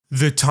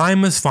The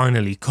time has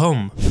finally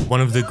come, one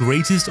of the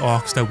greatest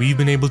arcs that we've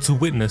been able to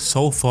witness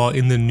so far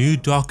in the new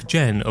dark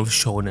gen of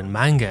shonen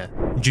manga.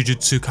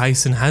 Jujutsu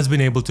Kaisen has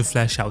been able to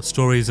flesh out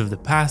stories of the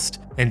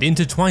past and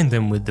intertwine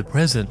them with the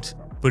present.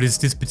 But it's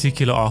this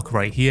particular arc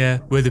right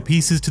here where the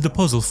pieces to the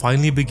puzzle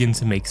finally begin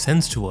to make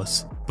sense to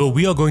us. But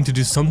we are going to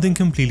do something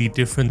completely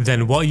different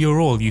than what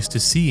you're all used to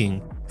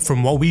seeing.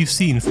 From what we've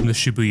seen from the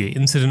Shibuya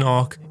Incident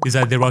Arc is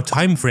that there are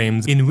time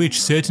frames in which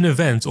certain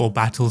events or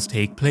battles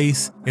take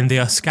place and they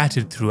are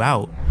scattered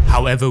throughout.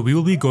 However, we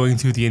will be going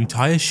through the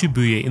entire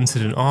Shibuya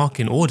Incident Arc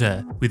in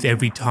order, with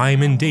every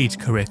time and date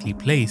correctly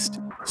placed.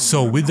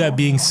 So with that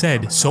being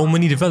said, so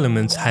many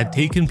developments had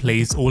taken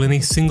place all in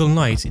a single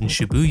night in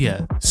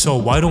Shibuya. So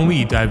why don't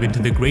we dive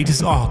into the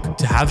greatest arc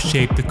to have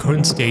shaped the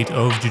current state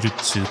of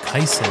Jujutsu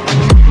Kaisen.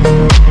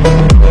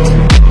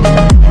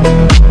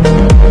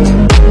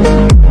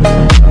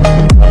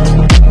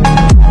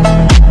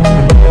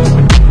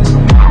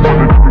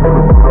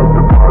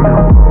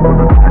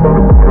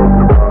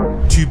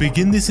 To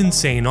begin this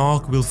insane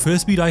arc, we'll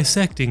first be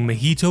dissecting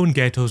Mahito and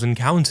Geto's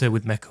encounter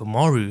with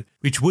Mechamaru,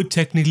 which would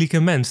technically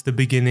commence the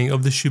beginning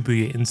of the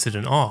Shibuya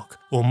Incident Arc,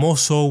 or more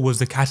so was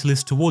the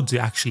catalyst towards it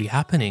actually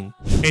happening.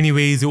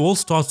 Anyways, it all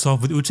starts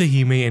off with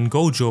Utahime and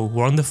Gojo who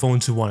are on the phone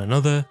to one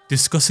another,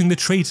 discussing the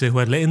traitor who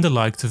had let in the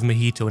likes of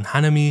Mahito and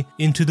Hanami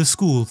into the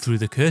school through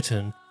the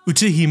curtain.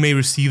 Utahime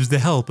receives the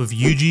help of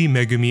Yuji,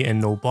 Megumi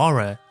and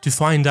Nobara to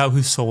find out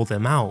who sold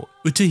them out.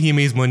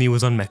 Utahime's money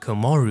was on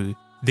Mechamaru.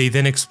 They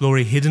then explore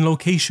a hidden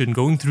location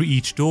going through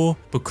each door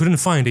but couldn't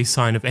find a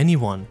sign of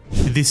anyone.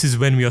 This is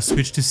when we are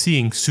switched to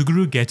seeing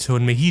Suguru, Geto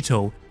and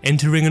Mahito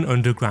entering an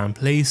underground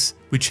place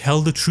which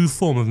held the true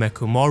form of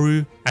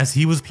Mechamaru, as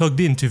he was plugged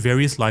into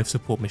various life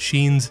support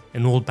machines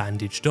and all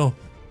bandaged up.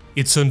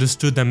 It's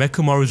understood that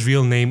Mechamaru's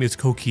real name is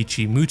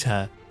Kokichi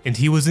Muta, and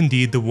he was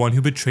indeed the one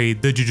who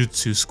betrayed the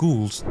Jujutsu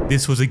schools.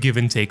 This was a give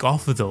and take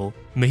offer though,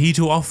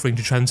 Mahito offering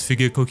to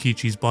transfigure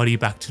Kokichi's body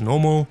back to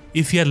normal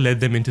if he had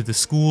led them into the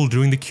school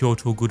during the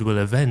Kyoto Goodwill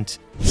event.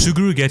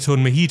 Suguru, Geto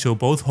and Mahito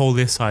both hold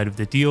their side of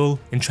the deal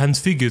and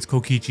transfigures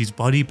Kokichi's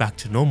body back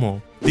to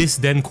normal. This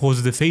then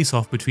causes the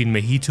face-off between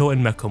Mahito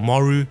and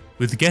Mechamaru,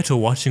 with Geto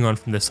watching on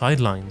from the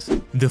sidelines.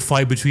 The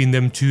fight between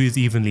them two is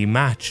evenly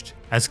matched,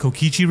 as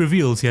Kokichi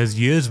reveals he has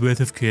years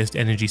worth of cursed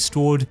energy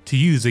stored to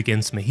use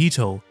against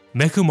Mahito.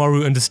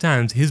 Mechamaru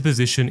understands his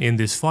position in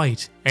this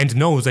fight and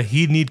knows that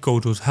he'd need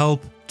Gojo's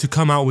help to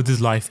come out with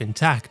his life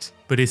intact,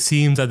 but it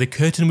seems that the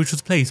curtain which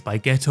was placed by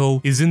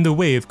Geto is in the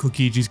way of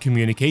Kokichi's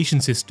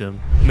communication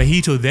system.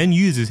 Mahito then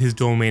uses his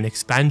domain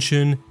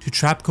expansion to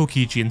trap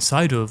Kokichi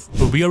inside of,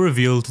 but we are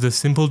revealed to the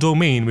simple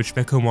domain which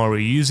Mechamaru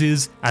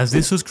uses, as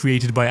this was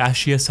created by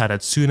Ashiya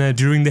Sadatsuna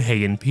during the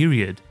Heian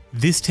period.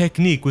 This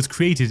technique was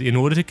created in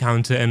order to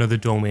counter another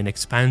domain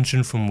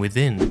expansion from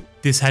within.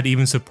 This had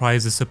even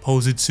surprised the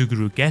supposed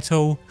Suguru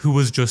Geto, who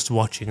was just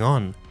watching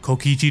on.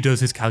 Kokichi does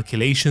his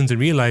calculations and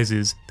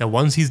realizes that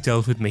once he's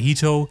dealt with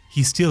Mahito,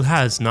 he still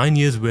has 9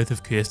 years worth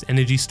of cursed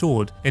energy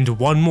stored and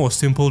one more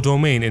simple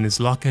domain in his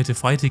locker to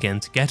fight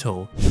against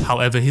Geto.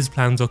 However, his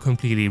plans are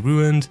completely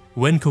ruined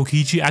when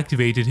Kokichi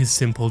activated his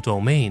simple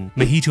domain.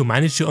 Mahito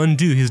managed to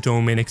undo his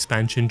domain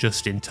expansion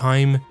just in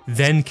time,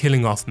 then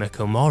killing off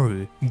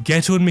Mechamaru.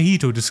 Geto and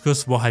Mahito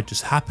discuss what had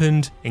just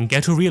happened, and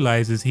Geto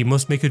realizes he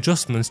must make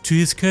adjustments to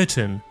his curtain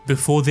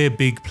before their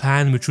big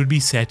plan, which would be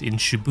set in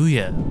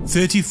Shibuya.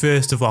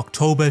 31st of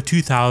October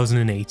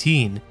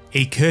 2018.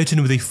 A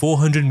curtain with a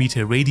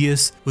 400-meter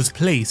radius was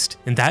placed,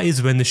 and that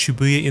is when the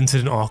Shibuya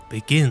Incident Arc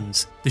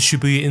begins. The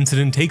Shibuya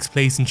Incident takes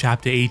place in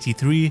chapter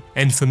 83,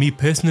 and for me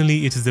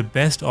personally it is the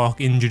best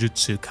arc in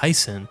Jujutsu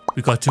Kaisen.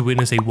 We got to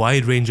witness a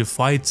wide range of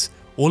fights,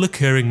 all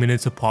occurring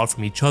minutes apart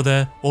from each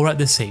other or at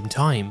the same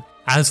time.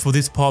 As for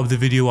this part of the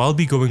video, I'll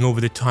be going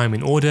over the time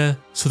in order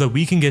so that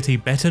we can get a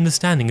better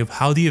understanding of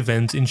how the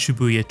events in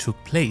Shibuya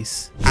took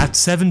place. At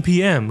 7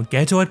 PM,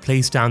 Geto had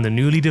placed down the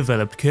newly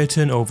developed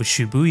curtain over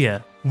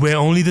Shibuya, where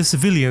only the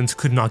civilians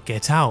could not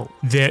get out.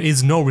 There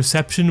is no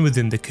reception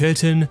within the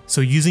curtain,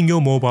 so using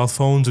your mobile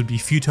phones would be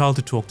futile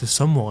to talk to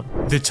someone.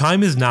 The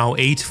time is now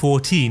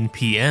 8:14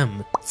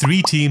 PM.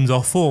 3 teams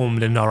are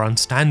formed and are on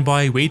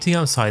standby waiting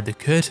outside the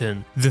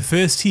curtain. The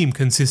first team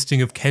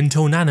consisting of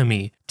Kento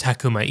Nanami,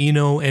 Takuma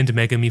Ino and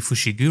Megami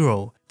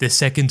Fushiguro. The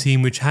second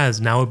team, which has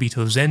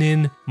Naobito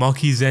Zenin,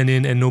 Maki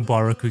Zenin and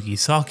Nobara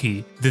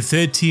Kugisaki. The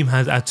third team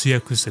has Atsuya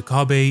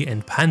Kusakabe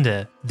and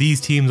Panda.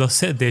 These teams are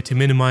set there to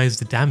minimize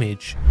the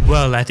damage.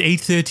 Well, at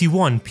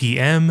 8:31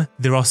 PM,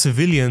 there are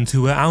civilians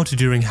who were out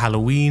during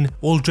Halloween,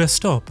 all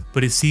dressed up,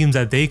 but it seems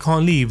that they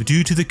can't leave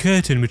due to the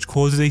curtain, which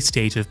causes a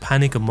state of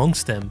panic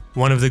amongst them.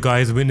 One of the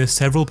guys witnessed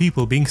several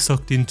people being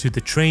sucked into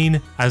the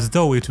train as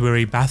though it were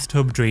a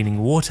bathtub draining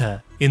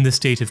water. In the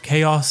state of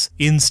chaos,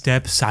 in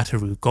steps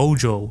Satoru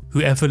Gojo,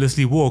 who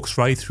effortlessly walks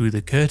right through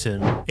the curtain.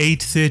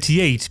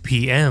 8:38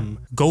 PM.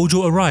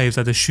 Gojo arrives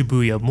at the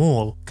Shibuya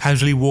Mall,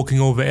 casually walking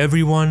over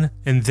everyone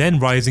and then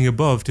rising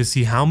above to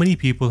see how many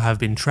people have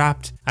been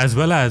trapped, as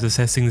well as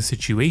assessing the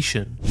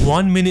situation.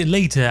 1 minute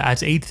later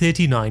at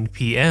 8:39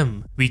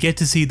 PM, we get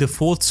to see the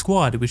 4th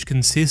squad, which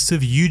consists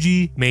of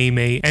Yuji,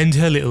 Mei, and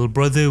her little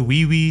brother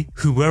Wiwi,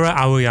 who were at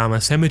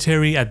Aoyama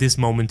Cemetery at this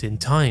moment in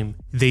time.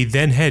 They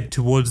then head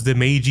towards the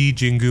Meiji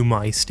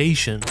Jingumai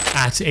station.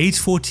 At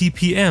 8:40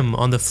 PM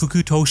on the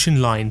Fukutoshin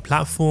Line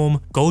platform,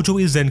 Gojo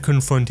is then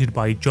confronted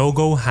by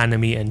Jogo,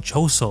 Hanami, and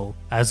Choso,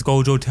 as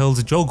Gojo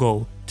tells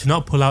Jogo to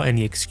not pull out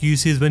any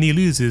excuses when he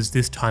loses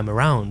this time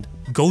around.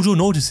 Gojo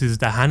notices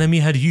that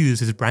Hanami had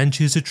used his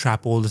branches to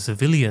trap all the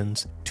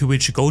civilians, to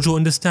which Gojo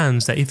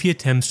understands that if he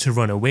attempts to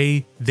run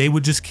away, they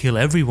would just kill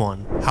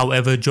everyone.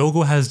 However,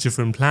 Jogo has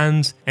different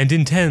plans and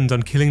intends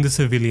on killing the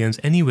civilians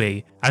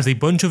anyway, as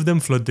a bunch of them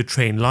flood the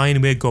train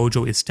line where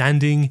Gojo is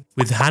standing,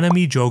 with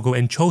Hanami, Jogo,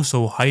 and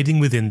Choso hiding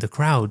within the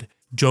crowd.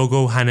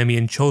 Jogo, Hanami,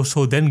 and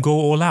Choso then go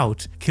all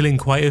out, killing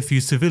quite a few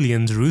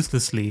civilians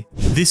ruthlessly.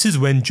 This is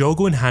when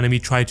Jogo and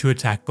Hanami try to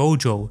attack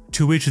Gojo,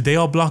 to which they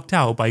are blocked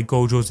out by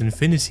Gojo's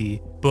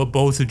infinity, but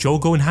both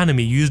Jogo and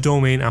Hanami use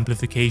domain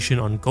amplification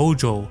on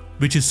Gojo,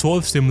 which is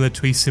sort of similar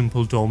to a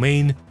simple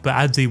domain, but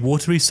adds a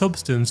watery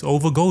substance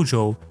over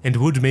Gojo and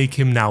would make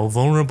him now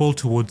vulnerable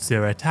towards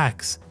their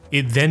attacks.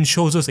 It then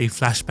shows us a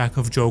flashback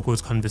of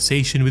Jogo's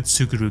conversation with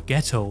Suguru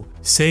Geto,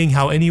 saying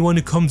how anyone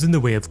who comes in the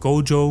way of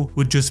Gojo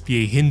would just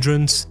be a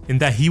hindrance, and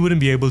that he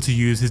wouldn't be able to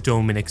use his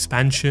domain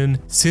expansion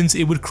since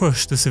it would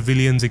crush the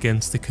civilians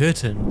against the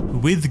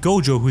curtain. With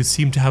Gojo, who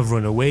seemed to have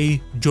run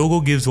away,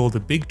 Jogo gives all the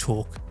big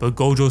talk, but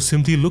Gojo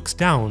simply looks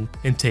down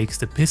and takes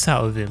the piss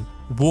out of him,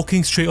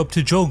 walking straight up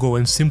to Jogo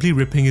and simply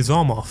ripping his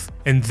arm off,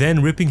 and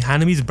then ripping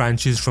Hanami's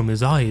branches from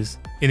his eyes.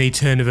 In a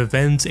turn of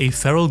events, a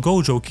feral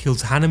Gojo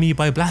kills Hanami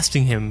by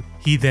blasting him.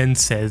 He then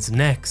says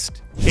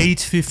next.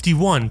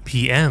 8:51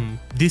 PM.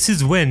 This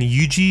is when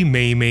Yuji,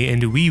 Mei,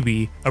 and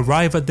Wiwi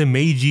arrive at the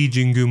Meiji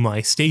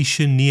Jingumai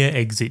station near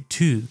exit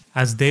 2,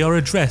 as they are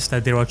addressed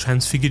that there are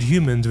transfigured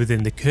humans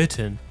within the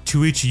curtain, to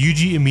which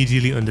Yuji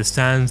immediately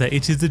understands that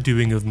it is the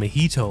doing of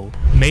Mahito.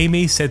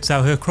 Mei sets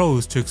out her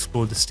crows to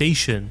explore the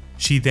station.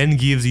 She then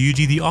gives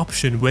Yuji the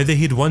option whether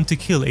he'd want to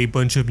kill a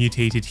bunch of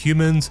mutated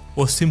humans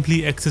or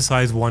simply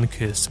exercise one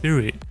cursed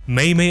spirit.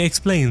 Mei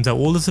explains that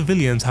all the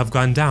civilians have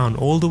gone down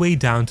all the way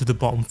down to the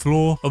bottom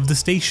floor of the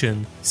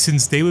station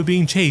since they were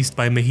being chased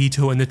by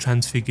Mahito and the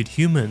transfigured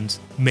humans.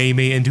 Mei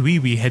and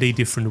Wiwi head a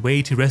different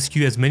way to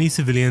rescue as many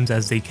civilians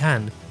as they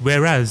can,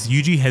 whereas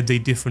Yuji heads a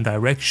different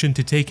direction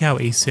to take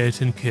out a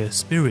certain cursed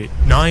spirit.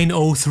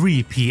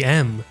 9:03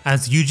 PM.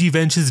 As Yuji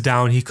ventures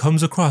down, he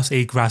comes across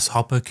a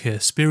grasshopper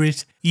cursed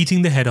spirit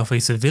eating the head off a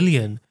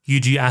civilian.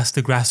 Yuji asks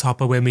the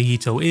grasshopper where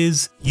Mahito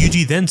is.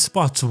 Yuji then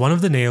spots one of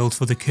the nails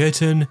for the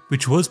curtain,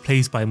 which was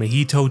placed by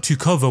Mahito to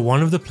cover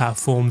one of the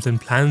platforms, and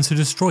plans to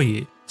destroy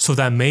it so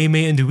that Mei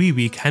and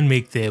Wiwi can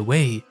make their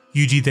way.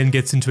 Yuji then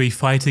gets into a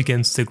fight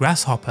against the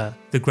grasshopper.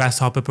 The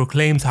grasshopper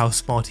proclaims how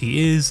smart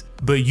he is,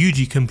 but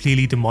Yuji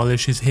completely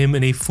demolishes him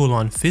in a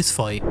full-on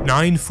fistfight.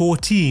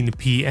 9:14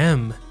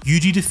 PM.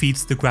 Yuji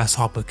defeats the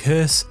grasshopper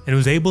curse and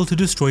was able to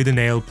destroy the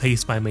nail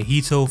placed by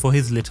Mahito for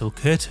his little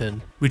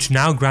curtain, which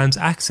now grants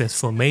access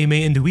for Mei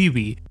and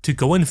Wiwi to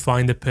go and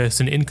find the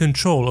person in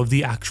control of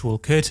the actual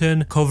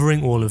curtain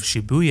covering all of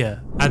Shibuya.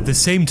 At the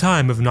same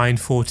time of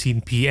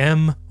 9:14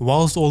 PM,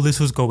 whilst all this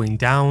was going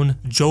down,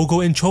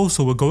 Jogo and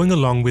Choso were going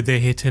along with their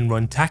hit and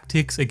run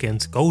tactics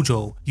against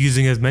Gojo,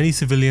 using as many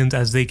civilians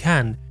as they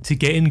can to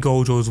get in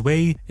Gojo's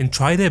way and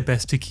try their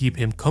best to keep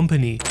him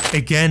company.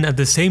 Again at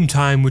the same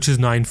time, which is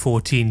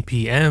 9:14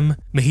 PM,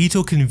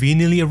 Mahito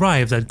conveniently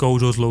arrives at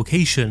Gojo's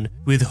location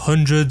with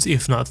hundreds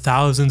if not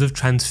thousands of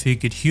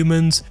transfigured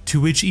humans, to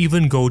which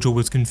even Gojo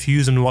was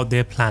confused on what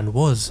their plan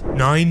was.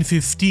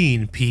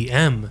 9:15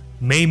 PM.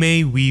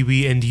 Mei,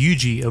 Wiwi, and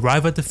Yuji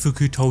arrive at the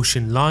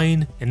Fukutoshin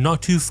line and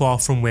not too far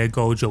from where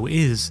Gojo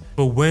is,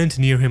 but weren't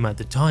near him at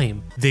the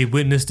time. They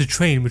witnessed the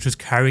train which was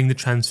carrying the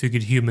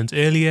transfigured humans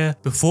earlier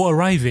before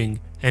arriving,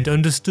 and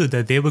understood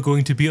that they were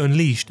going to be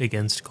unleashed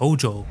against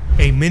Gojo.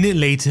 A minute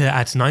later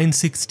at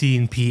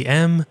 9:16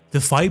 PM, the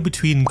fight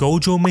between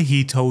Gojo,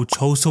 Mahito,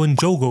 Choso, and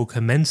Jogo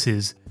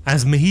commences,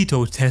 as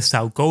Mahito tests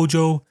out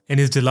Gojo and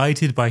is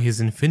delighted by his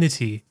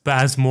infinity, but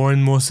as more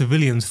and more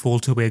civilians fall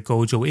to where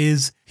Gojo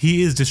is,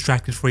 he is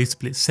distracted for a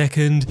split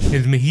second,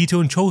 and Mahito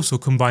and Choso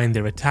combine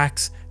their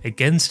attacks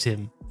against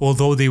him.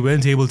 Although they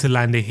weren't able to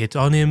land a hit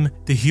on him,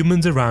 the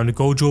humans around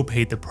Gojo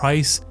paid the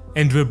price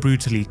and were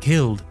brutally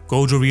killed.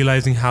 Gojo,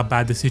 realizing how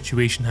bad the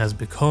situation has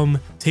become,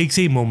 takes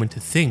a moment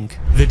to think.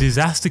 The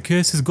disaster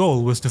curse's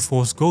goal was to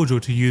force Gojo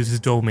to use his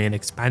domain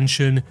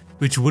expansion,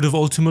 which would have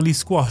ultimately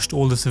squashed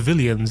all the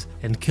civilians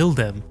and killed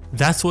them.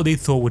 That's what they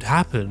thought would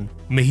happen.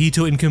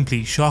 Mahito, in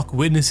complete shock,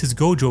 witnesses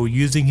Gojo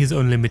using his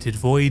unlimited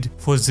void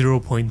for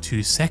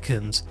 0.2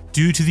 seconds.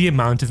 Due to the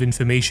amount of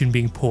information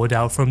being poured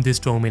out from this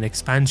domain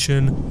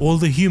expansion, all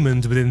the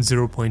humans within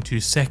 0.2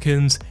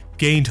 seconds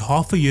gained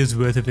half a year's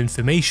worth of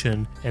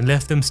information and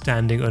left them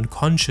standing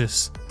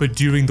unconscious. But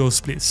during those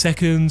split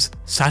seconds,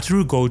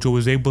 Satoru Gojo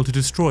was able to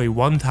destroy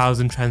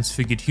 1,000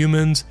 transfigured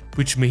humans,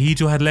 which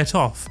Mahito had let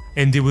off,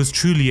 and it was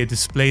truly a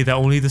display that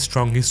only the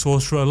strongest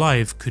sorcerer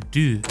alive could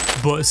do.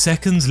 But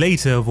seconds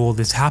later of all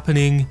this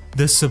happening,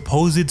 the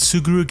supposed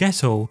Suguru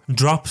Geto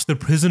drops the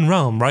prison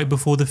realm right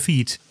before the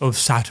feet of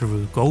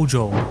Satoru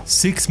Gojo.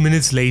 6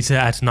 minutes later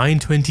at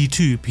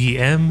 9:22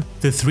 PM,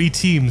 the three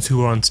teams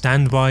who are on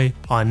standby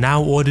are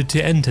now ordered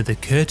to enter the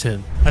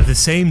curtain. At the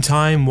same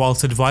time,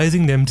 whilst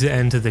advising them to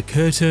enter the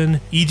curtain,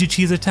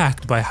 Ijichi is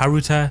attacked by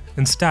Haruta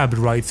and stabbed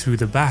right through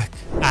the back.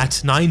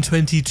 At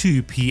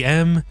 9:22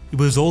 PM, it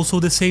was also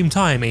the same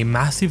time a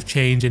massive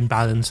change in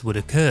balance would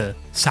occur.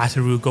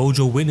 Satoru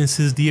Gojo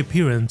witnesses the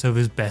appearance of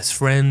his best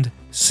friend,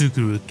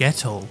 Suguru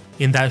Geto.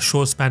 In that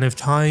short span of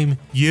time,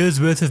 years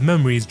worth of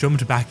memories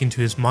jumped back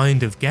into his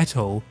mind of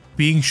Geto,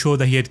 being sure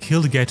that he had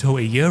killed Geto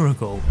a year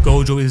ago.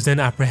 Gojo is then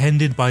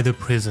apprehended by the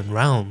prison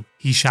realm.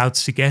 He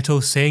shouts to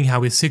Geto, saying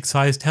how his six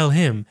eyes tell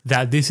him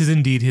that this is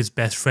indeed his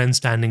best friend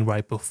standing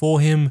right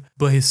before him,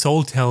 but his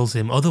soul tells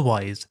him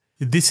otherwise.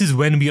 This is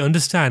when we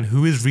understand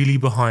who is really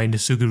behind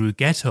Suguru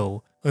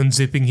Geto.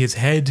 Unzipping his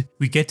head,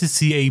 we get to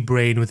see a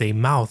brain with a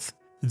mouth.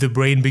 The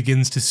brain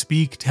begins to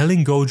speak,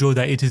 telling Gojo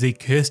that it is a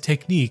cursed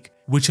technique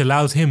which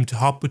allows him to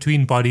hop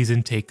between bodies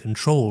and take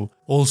control,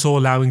 also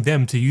allowing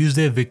them to use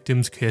their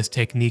victim's cursed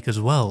technique as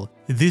well.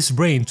 This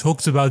brain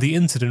talks about the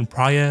incident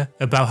prior,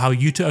 about how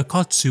Yuta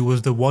Akatsu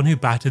was the one who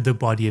battered the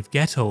body of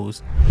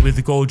Geto's.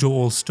 With Gojo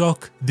all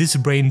stuck, this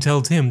brain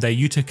tells him that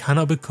Yuta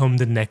cannot become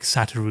the next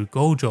Satoru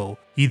Gojo.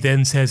 He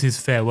then says his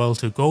farewell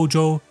to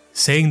Gojo,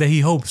 saying that he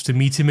hopes to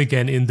meet him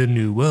again in the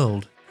new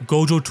world.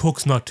 Gojo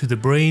talks not to the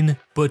brain,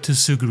 but to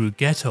Suguru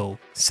Geto,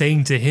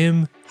 saying to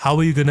him, "How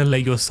are you gonna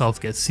let yourself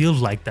get sealed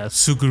like that,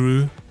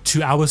 Suguru?"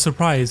 To our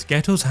surprise,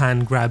 Geto's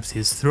hand grabs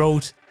his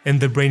throat,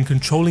 and the brain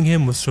controlling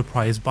him was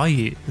surprised by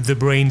it. The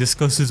brain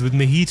discusses with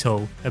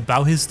Mahito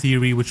about his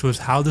theory, which was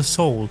how the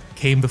soul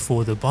came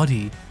before the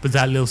body, but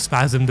that little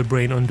spasm the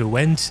brain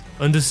underwent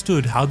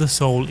understood how the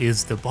soul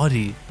is the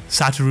body.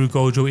 Satoru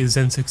Gojo is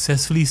then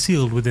successfully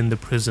sealed within the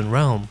prison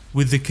realm,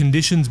 with the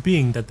conditions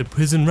being that the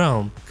prison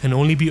realm can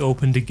only be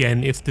opened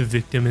again if the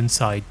victim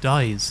inside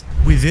dies.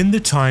 Within the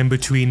time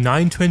between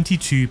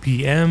 9:22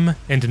 PM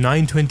and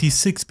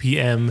 9:26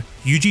 PM,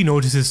 Yuji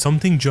notices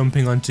something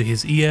jumping onto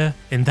his ear,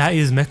 and that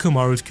is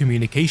Mechamaru's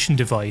communication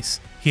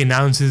device. He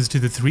announces to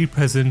the three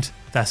present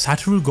that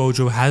Satoru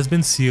Gojo has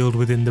been sealed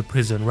within the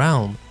prison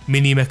realm.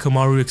 Mini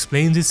Mechamaru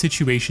explains his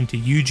situation to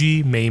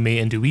Yuji,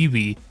 Meimei and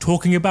Uiwi,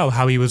 talking about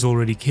how he was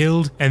already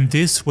killed, and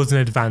this was an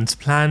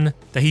advanced plan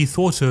that he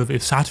thought of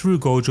if Satoru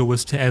Gojo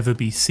was to ever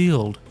be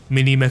sealed.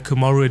 Mini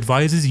Mechamaru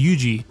advises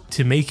Yuji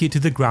to make it to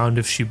the ground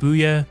of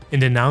Shibuya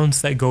and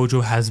announce that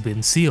Gojo has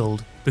been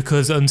sealed,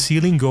 because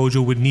unsealing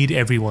Gojo would need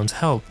everyone's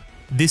help.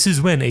 This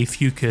is when a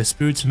few cursed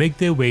spirits make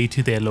their way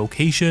to their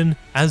location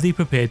as they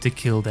prepare to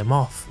kill them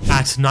off.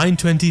 At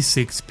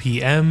 9:26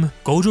 PM,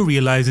 Gojo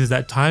realizes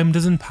that time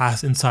doesn't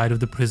pass inside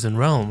of the prison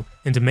realm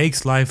and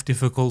makes life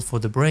difficult for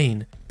the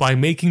brain by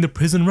making the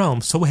prison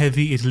realm so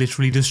heavy it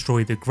literally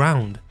destroyed the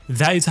ground.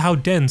 That is how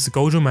dense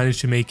Gojo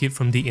managed to make it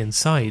from the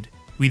inside.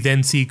 We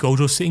then see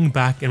Gojo sitting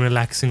back and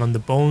relaxing on the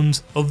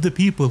bones of the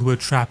people who are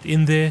trapped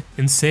in there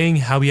and saying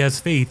how he has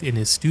faith in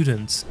his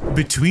students.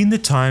 Between the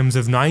times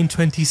of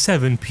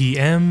 9:27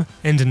 PM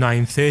and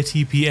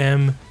 9:30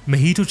 PM,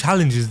 Mahito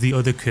challenges the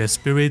other cursed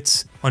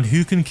spirits on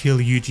who can kill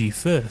Yuji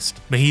first.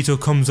 Mahito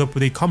comes up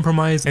with a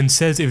compromise and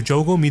says if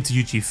Jogo meets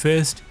Yuji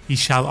first, he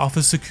shall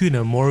offer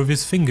Sukuna more of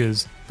his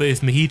fingers, but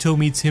if Mahito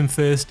meets him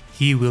first,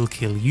 he will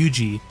kill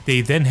Yuji. They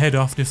then head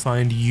off to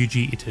find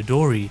Yuji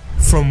Itadori.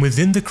 From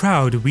within the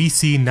crowd, we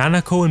see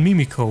Nanako and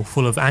Mimiko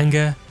full of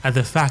anger at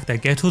the fact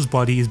that Geto's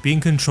body is being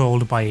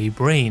controlled by a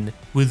brain,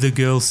 with the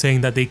girls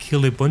saying that they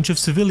killed a bunch of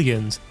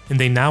civilians and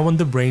they now want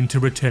the brain to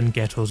return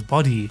Geto's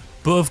body.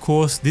 But of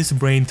course, this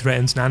brain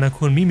threatens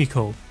Nanako and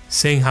Mimiko,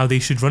 saying how they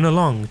should run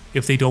along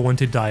if they don't want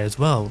to die as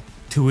well,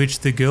 to which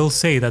the girls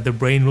say that the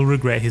brain will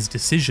regret his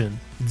decision.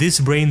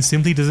 This brain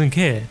simply doesn't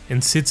care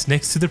and sits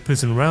next to the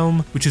prison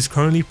realm, which is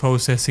currently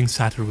processing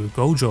Satoru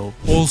Gojo.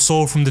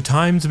 Also from the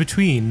times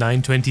between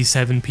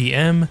 9:27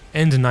 PM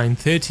and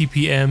 9:30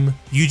 PM,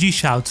 Yuji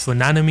shouts for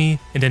Nanami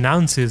and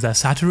announces that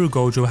Satoru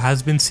Gojo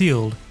has been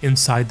sealed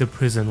inside the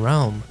prison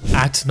realm.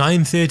 At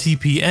 9:30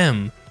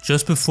 PM,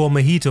 just before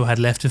Mahito had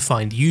left to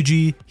find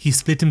Yuji, he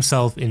split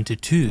himself into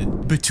two.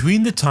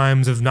 Between the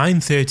times of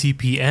 9:30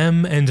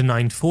 PM and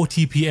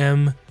 9:40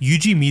 PM,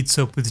 Yuji meets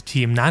up with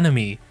Team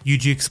Nanami.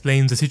 Yuji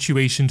explains the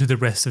situation to the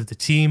rest of the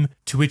team,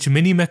 to which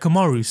Mini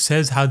Mechamaru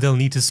says how they'll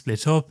need to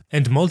split up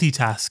and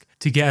multitask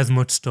to get as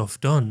much stuff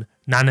done.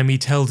 Nanami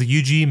tells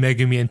Yuji,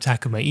 Megumi and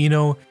Takuma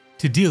Ino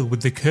to deal with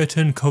the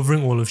curtain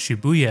covering all of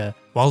Shibuya,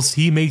 whilst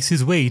he makes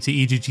his way to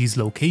Ijichi's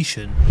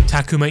location.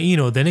 Takuma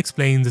Ino then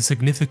explains the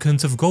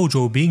significance of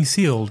Gojo being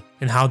sealed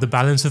and how the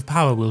balance of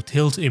power will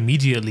tilt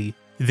immediately.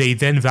 They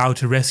then vow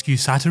to rescue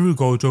Satoru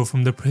Gojo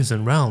from the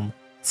prison realm.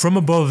 From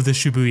above the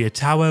Shibuya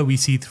Tower, we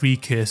see 3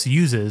 curse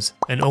users,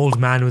 an old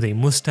man with a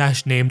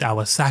mustache named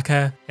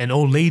Awasaka, an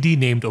old lady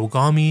named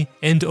Ogami,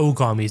 and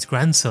Ogami's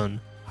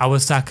grandson.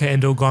 Awasaka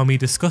and Ogami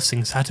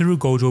discussing Satoru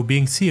Gojo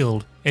being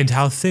sealed and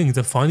how things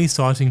are finally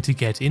starting to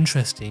get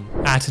interesting.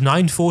 At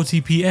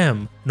 9:40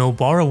 PM,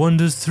 Nobara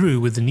wanders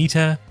through with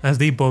Nita as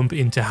they bump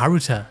into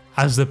Haruta,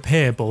 as the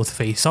pair both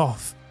face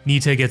off.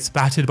 Nita gets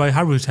battered by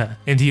Haruta,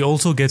 and he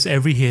also gets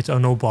every hit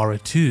on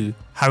Nobara too.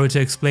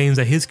 Haruta explains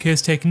that his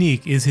curse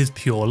technique is his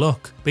pure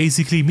luck,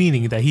 basically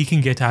meaning that he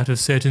can get out of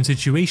certain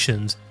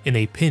situations in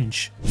a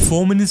pinch.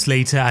 4 minutes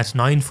later at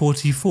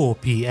 9:44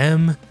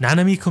 PM,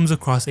 Nanami comes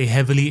across a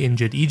heavily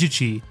injured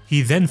Ijichi.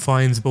 He then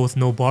finds both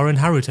Nobara and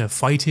Haruta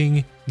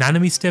fighting.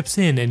 Nanami steps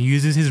in and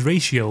uses his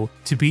ratio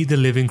to beat the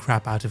living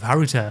crap out of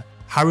Haruta.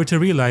 Haruta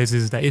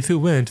realizes that if it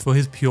weren't for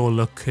his pure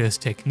luck curse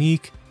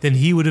technique, then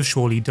he would have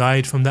surely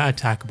died from the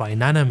attack by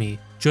Nanami.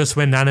 Just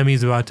when Nanami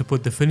is about to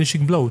put the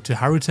finishing blow to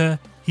Haruta,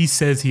 he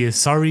says he is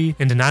sorry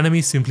and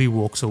Nanami simply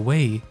walks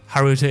away.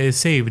 Haruta is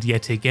saved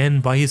yet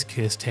again by his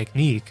curse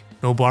technique.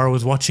 Nobara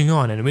was watching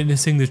on and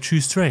witnessing the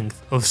true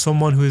strength of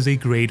someone who is a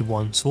grade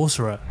 1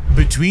 sorcerer.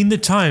 Between the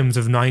times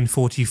of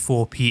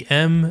 9:44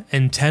 PM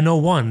and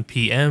 10:01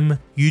 PM,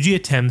 Yuji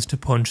attempts to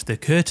punch the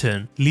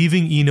curtain,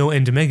 leaving Ino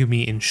and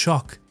Megumi in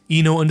shock.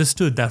 Ino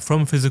understood that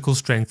from physical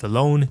strength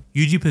alone,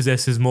 Yuji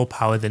possesses more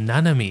power than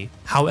Nanami.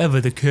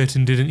 However, the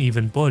curtain didn't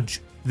even budge.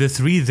 The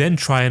 3 then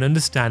try and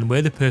understand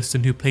where the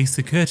person who placed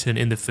the curtain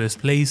in the first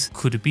place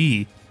could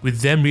be, with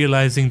them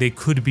realizing they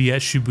could be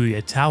at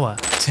Shibuya Tower.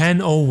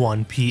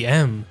 10:01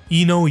 PM.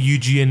 Ino,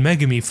 Yuji and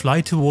Megumi fly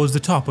towards the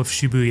top of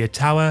Shibuya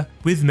Tower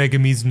with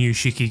Megumi's new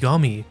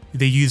Shikigami.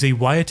 They use a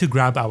wire to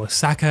grab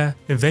Awasaka,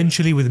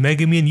 eventually with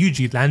Megumi and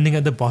Yuji landing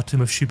at the bottom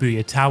of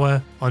Shibuya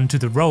Tower onto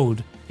the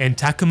road, and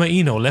Takuma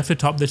Ino left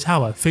atop the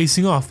tower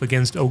facing off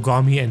against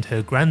Ogami and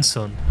her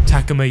grandson.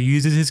 Takuma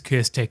uses his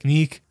curse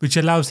technique, which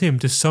allows him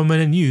to summon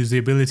and use the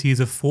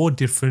abilities of 4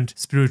 different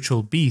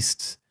spiritual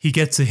beasts. He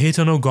gets a hit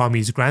on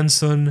Ogami's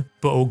grandson,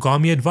 but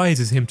Ogami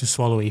advises him to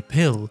swallow a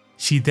pill.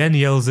 She then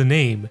yells the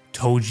name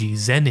Toji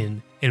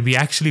Zenin, and we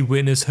actually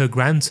witness her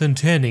grandson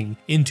turning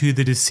into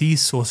the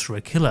deceased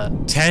sorcerer killer.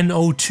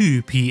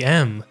 10:02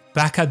 PM.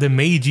 Back at the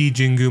Meiji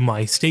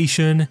Jingumai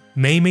station,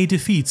 Meimei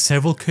defeats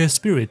several cursed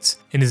spirits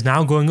and is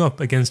now going up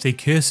against a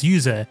curse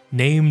user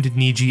named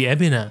Niji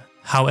Ebina.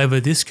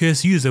 However, this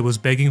curse user was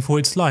begging for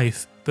its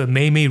life, but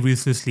Meimei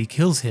ruthlessly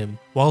kills him,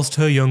 whilst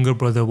her younger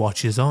brother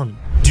watches on.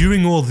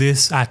 During all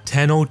this, at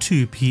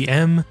 10:02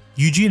 PM,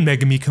 Yuji and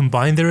Megumi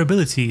combine their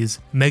abilities,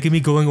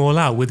 Megumi going all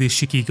out with his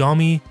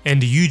Shikigami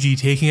and Yuji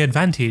taking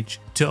advantage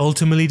to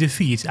ultimately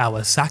defeat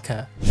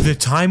Awasaka. The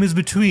time is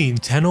between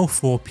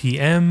 10:04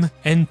 PM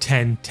and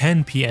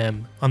 10:10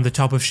 PM. On the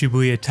top of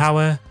Shibuya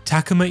Tower,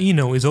 Takuma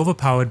Ino is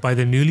overpowered by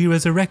the newly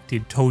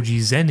resurrected Toji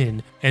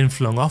Zenin and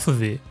flung off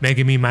of it,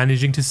 Megumi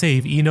managing to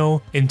save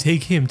Ino and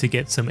take him to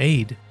get some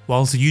aid,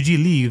 whilst Yuji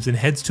leaves and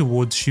heads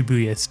towards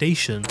Shibuya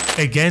Station.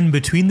 Again,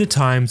 between the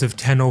times of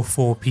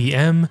 10:04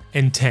 PM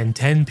and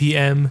 10:10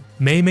 PM,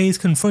 Meimei is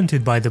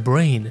confronted by the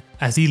Brain,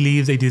 as he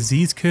leaves a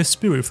disease-cursed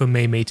spirit for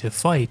Meimei to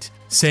fight,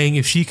 saying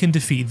if she can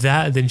defeat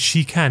that, then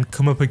she can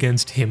come up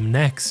against him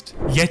next.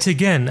 Yet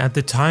again, at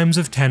the times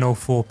of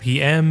 10:04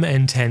 PM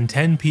and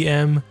 10:10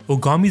 PM,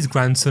 Ogami's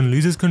grandson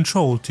loses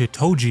control to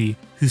Toji,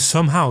 who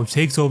somehow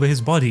takes over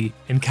his body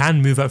and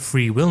can move at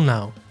free will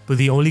now, but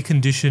the only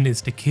condition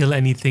is to kill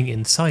anything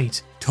in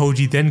sight.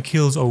 Toji then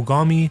kills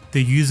Ogami,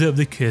 the user of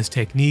the curse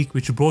technique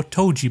which brought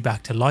Toji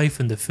back to life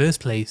in the first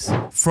place.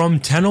 From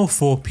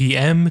 10:04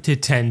 PM to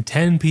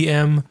 10:10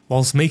 PM,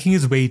 whilst making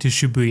his way to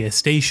Shibuya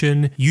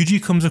Station, Yuji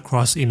comes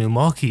across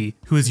Inumaki,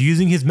 who is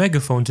using his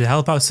megaphone to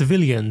help out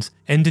civilians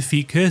and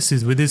defeat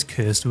curses with his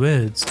cursed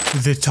words.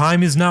 The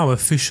time is now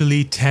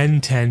officially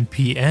 10:10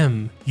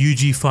 PM.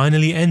 Yuji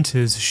finally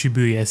enters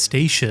Shibuya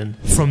Station.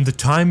 From the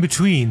time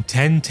between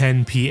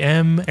 10:10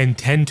 PM and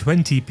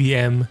 10:20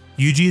 PM,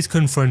 Yuji is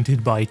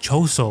confronted by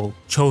Choso.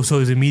 Choso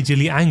is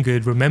immediately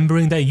angered,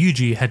 remembering that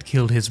Yuji had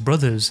killed his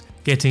brothers.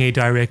 Getting a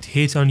direct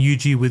hit on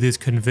Yuji with his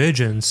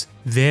convergence,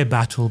 their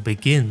battle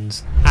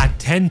begins. At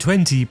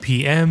 10:20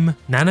 PM,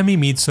 Nanami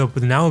meets up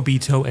with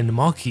Naobito and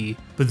Maki,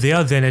 but they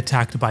are then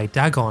attacked by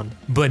Dagon.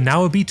 But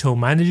Naobito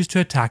manages to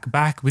attack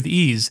back with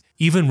ease,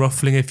 even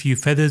ruffling a few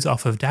feathers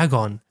off of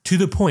Dagon, to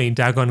the point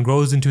Dagon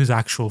grows into his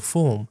actual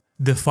form.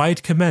 The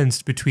fight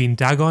commenced between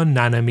Dagon,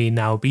 Nanami,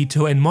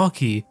 Naobito and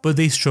Maki, but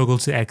they struggled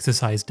to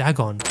exercise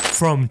Dagon.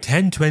 From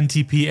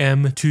 10:20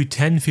 PM to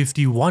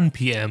 10:51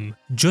 PM,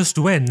 just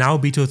when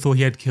Naobito thought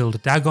he had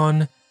killed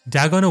Dagon,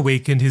 Dagon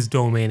awakened his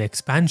domain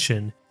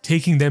expansion,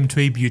 taking them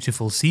to a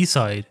beautiful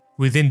seaside.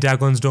 Within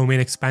Dagon's domain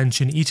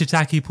expansion, each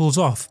attack he pulls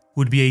off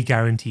would be a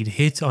guaranteed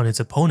hit on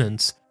his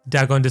opponents.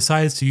 Dagon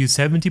decides to use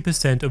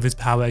 70% of his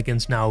power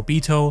against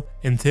Naobito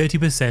and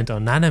 30%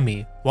 on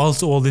Nanami.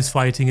 Whilst all this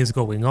fighting is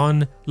going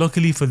on,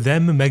 luckily for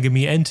them,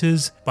 Megumi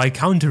enters by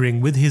countering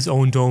with his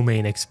own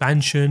domain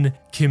expansion,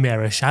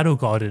 Chimera Shadow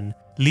Garden,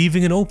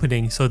 leaving an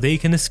opening so they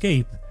can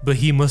escape, but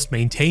he must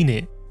maintain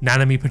it.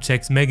 Nanami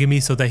protects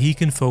Megami so that he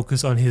can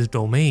focus on his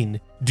domain.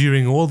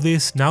 During all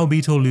this,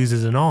 Naobito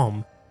loses an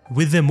arm.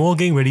 With them all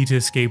getting ready to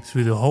escape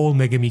through the hole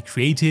Megami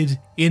created,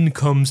 in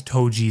comes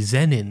Toji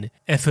Zenin,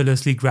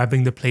 effortlessly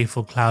grabbing the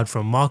playful Cloud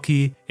from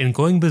Maki and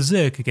going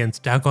berserk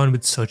against Dagon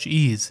with such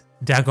ease.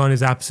 Dagon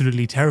is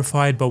absolutely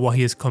terrified by what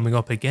he is coming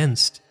up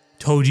against.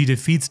 Toji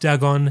defeats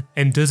Dagon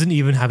and doesn't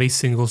even have a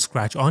single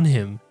scratch on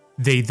him.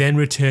 They then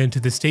return to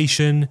the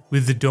station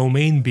with the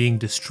domain being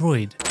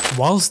destroyed.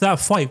 Whilst that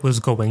fight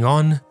was going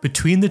on,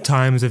 between the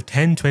times of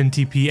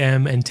 10:20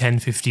 PM and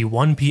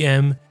 10:51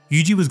 PM,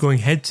 Yuji was going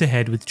head to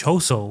head with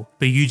Choso,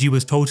 but Yuji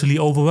was totally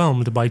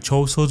overwhelmed by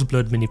Choso's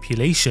blood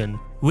manipulation.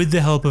 With the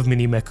help of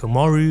Mini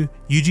Mekomaru,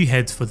 Yuji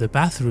heads for the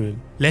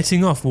bathroom,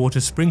 letting off water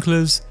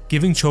sprinklers,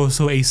 giving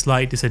Choso a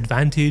slight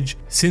disadvantage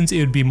since it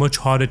would be much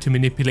harder to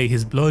manipulate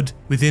his blood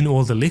within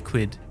all the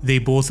liquid. They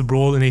both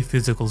brawl in a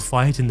physical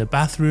fight in the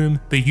bathroom,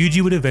 but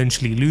Yuji would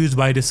eventually lose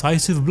by a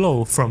decisive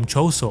blow from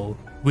Choso.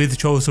 With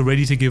Choso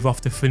ready to give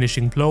off the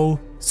finishing blow,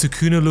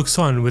 Sukuna looks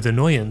on with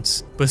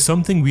annoyance, but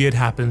something weird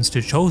happens to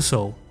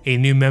Choso. A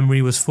new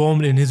memory was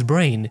formed in his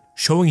brain,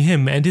 showing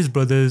him and his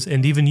brothers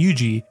and even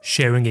Yuji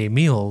sharing a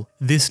meal.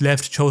 This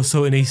left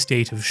Choso in a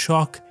state of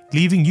shock,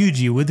 leaving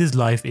Yuji with his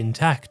life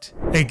intact.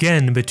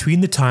 Again,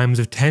 between the times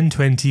of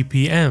 10:20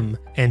 PM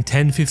and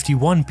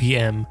 10:51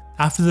 PM,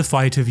 after the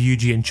fight of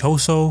Yuji and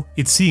Choso,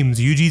 it seems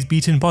Yuji's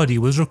beaten body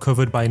was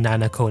recovered by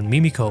Nanako and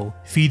Mimiko,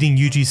 feeding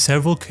Yuji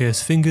several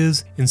cursed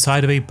fingers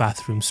inside of a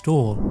bathroom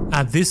stall.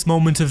 At this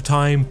moment of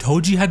time,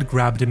 Toji had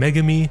grabbed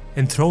Megami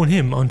and thrown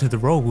him onto the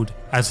road,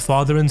 as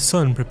father and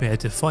son prepare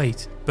to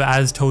fight. But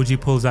as Toji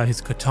pulls out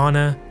his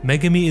katana,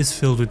 Megami is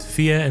filled with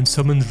fear and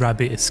summons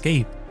Rabbit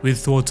Escape, with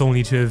thoughts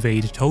only to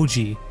evade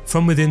Toji.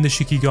 From within the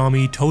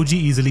Shikigami, Toji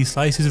easily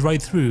slices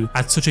right through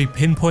at such a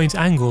pinpoint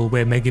angle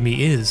where Megami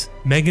is.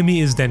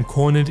 Megami is then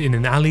cornered in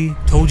an alley.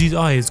 Toji's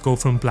eyes go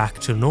from black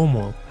to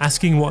normal,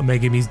 asking what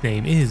Megami's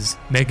name is.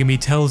 Megami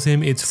tells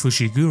him it's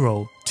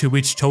Fushiguro, to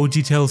which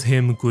Toji tells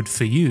him good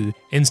for you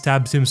and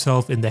stabs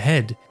himself in the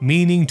head,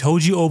 meaning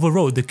Toji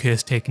overwrote the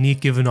curse technique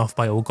given off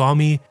by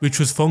Ogami, which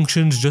was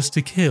functioned just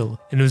to kill,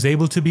 and was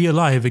able to be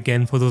alive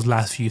again for those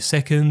last few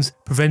seconds,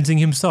 preventing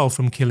himself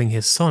from killing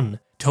his son.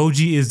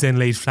 Toji is then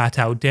laid flat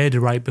out dead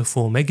right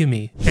before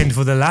Megami. And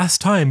for the last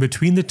time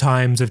between the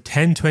times of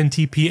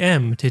 10:20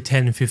 PM to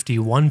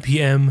 10:51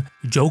 PM,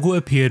 Jogo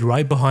appeared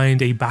right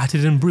behind a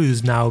battered and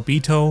bruised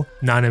Naobito,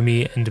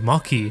 Nanami and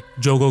Maki.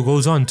 Jogo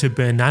goes on to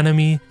burn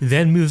Nanami,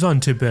 then moves on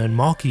to burn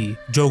Maki.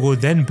 Jogo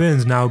then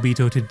burns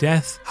Naobito to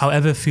death,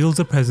 however feels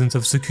the presence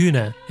of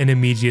Sukuna and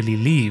immediately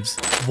leaves.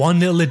 One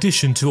little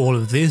addition to all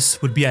of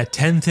this would be at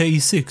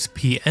 10:36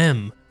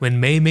 PM, when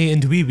Mei Mei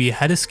and Wiwi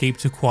had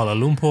escaped to Kuala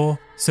Lumpur,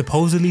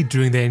 supposedly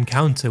during their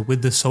encounter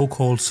with the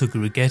so-called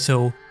Suguru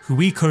Ghetto, who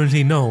we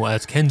currently know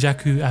as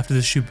Kenjaku after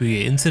the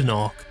Shibuya Incident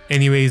Arc.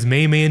 Anyways,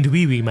 Mei Mei and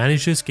Wiwi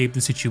managed to escape the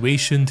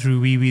situation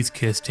through Wiwi's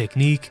curse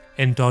technique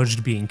and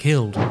dodged being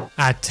killed.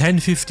 At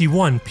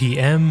 10:51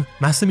 PM,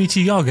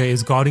 Masamichi Yaga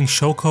is guarding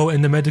Shoko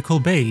in the medical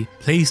bay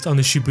placed on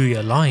the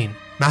Shibuya line.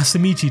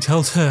 Masamichi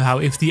tells her how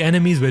if the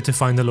enemies were to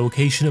find the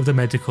location of the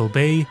medical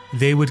bay,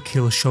 they would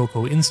kill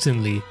Shoko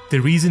instantly.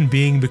 The reason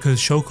being because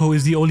Shoko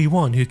is the only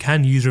one who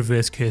can use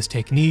reverse curse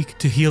technique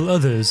to heal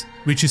others,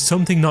 which is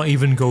something not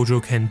even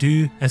Gojo can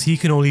do, as he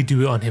can only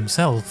do it on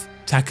himself.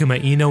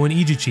 Takuma Ino and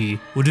Ijichi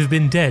would have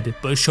been dead,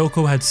 but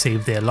Shoko had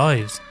saved their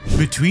lives.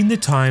 Between the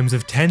times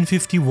of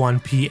 10:51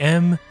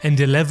 PM and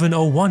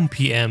 11:01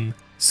 PM,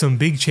 some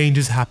big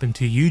changes happen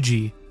to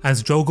Yuji,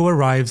 as Jogo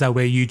arrives at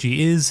where Yuji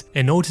is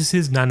and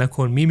notices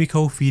Nanako and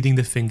Mimiko feeding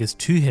the fingers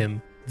to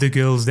him. The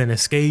girls then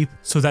escape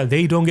so that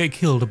they don't get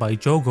killed by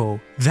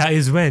Jogo. That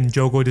is when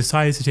Jogo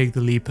decides to take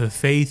the leap of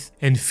faith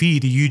and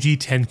feed Yuji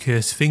 10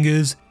 cursed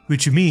fingers,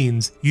 which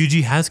means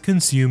Yuji has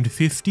consumed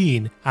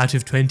 15 out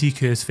of 20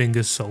 cursed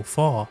fingers so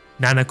far.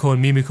 Nanako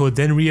and Mimiko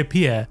then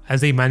reappear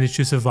as they manage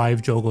to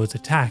survive Jogo's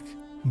attack.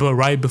 But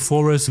right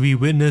before us, we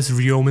witness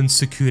Ryomen's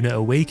Sukuna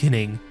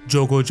awakening.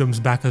 Jogo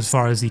jumps back as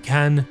far as he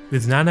can,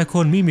 with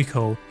Nanako and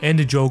Mimiko and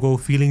Jogo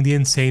feeling the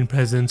insane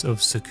presence of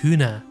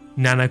Sukuna.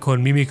 Nanako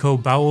and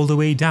Mimiko bow all the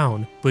way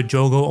down, but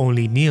Jogo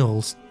only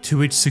kneels, to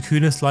which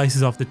Sukuna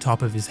slices off the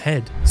top of his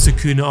head.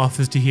 Sukuna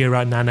offers to hear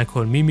out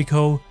Nanako and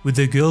Mimiko, with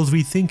the girls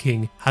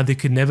rethinking how they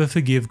could never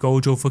forgive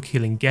Gojo for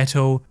killing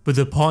Geto, but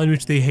the part in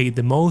which they hate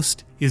the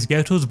most is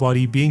Geto's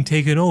body being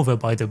taken over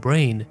by the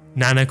brain.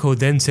 Nanako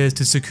then says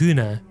to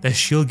Sukuna that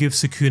she'll give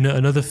Sukuna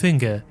another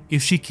finger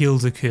if she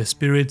kills the cursed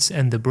spirits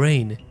and the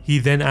brain. He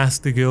then asks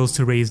the girls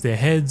to raise their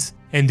heads,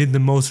 and in the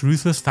most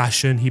ruthless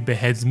fashion he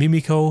beheads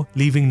Mimiko,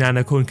 leaving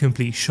Nanako in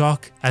complete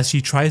shock as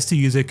she tries to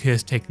use a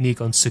curse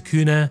technique on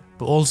Sukuna,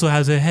 but also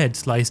has her head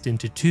sliced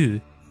into two,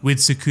 with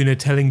Sukuna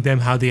telling them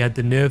how they had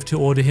the nerve to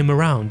order him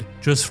around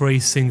just for a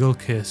single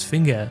cursed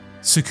finger.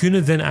 Sukuna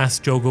then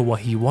asks Jogo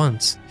what he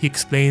wants. He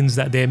explains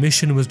that their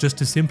mission was just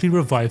to simply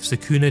revive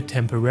Sukuna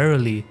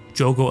temporarily.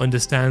 Jogo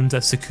understands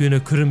that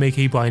Sukuna couldn't make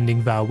a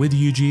binding vow with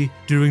Yuji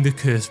during the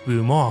Cursed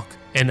Boom arc,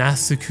 and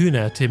asks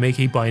Sukuna to make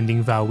a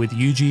binding vow with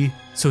Yuji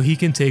so he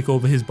can take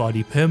over his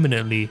body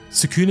permanently.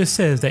 Sukuna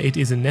says that it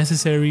isn't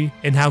necessary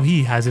and how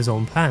he has his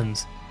own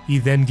plans. He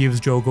then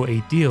gives Jogo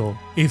a deal.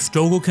 If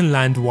Jogo can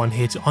land one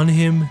hit on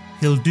him,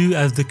 he'll do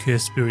as the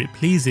cursed spirit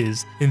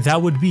pleases, and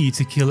that would be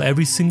to kill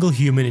every single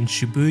human in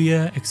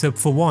Shibuya except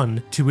for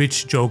one, to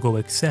which Jogo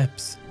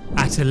accepts.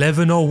 At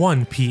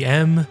 11:01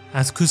 PM,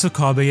 as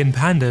Kusakabe and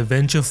Panda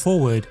venture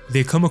forward,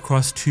 they come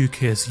across two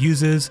curse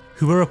users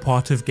who are a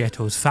part of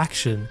Geto's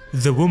faction,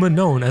 the woman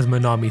known as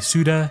Manami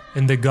Suda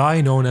and the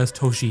guy known as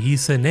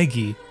Toshihisa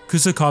Negi.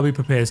 Kusakabe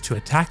prepares to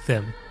attack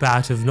them, but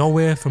out of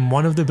nowhere from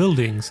one of the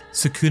buildings,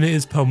 Sukuna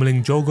is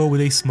pummeling Jogo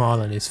with a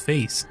smile on his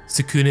face.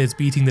 Sukuna is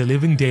beating the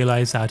living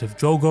daylights out of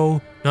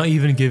Jogo, not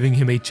even giving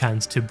him a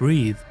chance to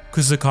breathe.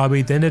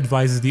 Kusakabe then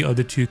advises the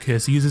other two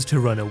curse users to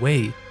run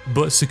away,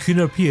 but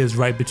Sukuna appears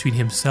right between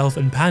himself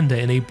and Panda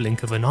in a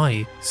blink of an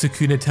eye.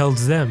 Sukuna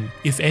tells them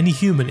if any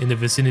human in the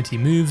vicinity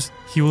moves,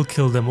 he will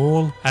kill them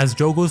all, as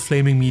Jogo's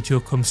flaming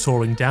meteor comes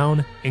soaring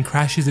down and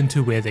crashes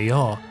into where they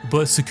are,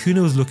 but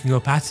Sukuna was looking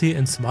up at it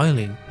and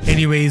smiling.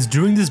 Anyways,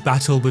 during this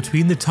battle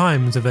between the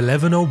times of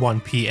 11:01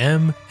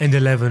 PM and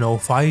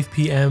 11:05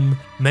 PM,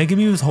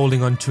 Megumi was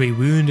holding on to a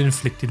wound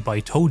inflicted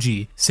by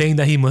Toji, saying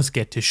that he must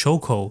get to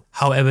Shoko.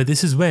 However,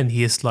 this is when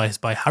he is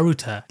sliced by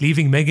Haruta,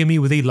 leaving Megumi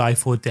with a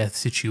life or death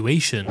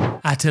situation.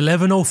 At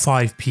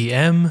 11:05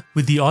 PM,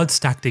 with the odds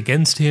stacked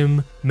against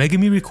him,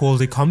 Megumi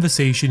recalls a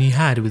conversation he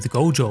had with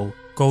Gojo.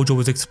 Gojo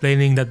was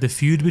explaining that the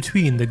feud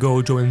between the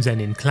Gojo and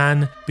Zenin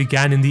clan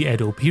began in the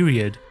Edo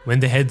period, when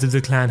the heads of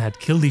the clan had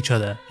killed each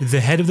other. The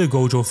head of the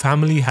Gojo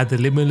family had the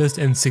limitless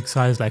and 6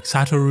 eyes like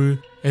Satoru,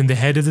 and the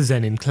head of the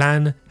Zenin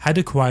clan had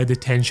acquired the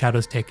 10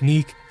 shadows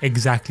technique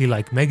exactly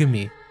like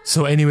Megumi.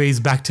 So anyways,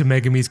 back to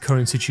Megumi's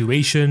current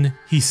situation,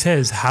 he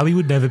says how he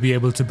would never be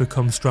able to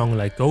become strong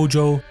like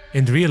Gojo,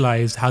 and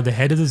realized how the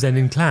head of the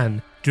Zenin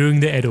clan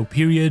during the Edo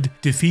period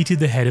defeated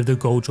the head of the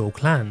Gojo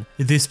clan.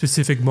 This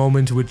specific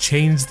moment would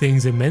change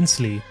things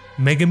immensely.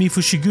 Megumi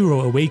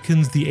Fushiguro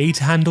awakens the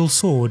 8-handled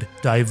sword,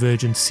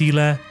 Divergent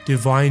Sealer,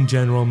 Divine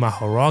General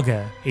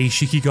Mahoraga, a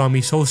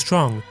Shikigami so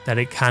strong that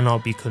it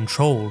cannot be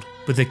controlled.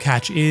 But the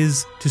catch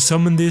is, to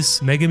summon this,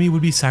 Megumi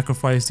would be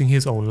sacrificing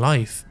his own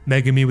life.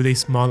 Megumi with a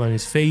smile on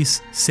his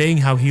face, saying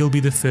how he'll be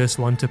the first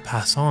one to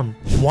pass on.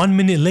 1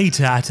 minute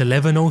later at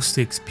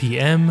 11:06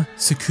 PM,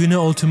 Sukuna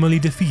ultimately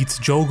defeats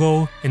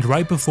Jogo, and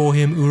right before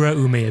him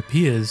Uraume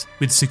appears,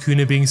 with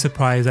Sukuna being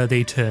surprised that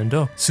they turned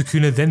up.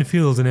 Sukuna then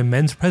feels an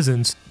immense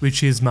presence,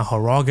 which is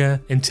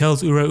Mahoraga, and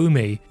tells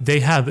Uraume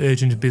they have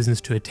urgent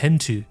business to attend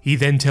to. He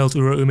then tells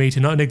Uraume to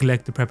not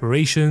neglect the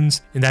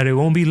preparations, and that it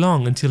won't be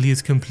long until he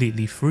is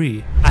completely free.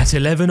 At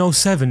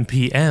 11:07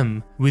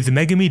 PM, with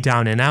Megumi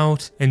down and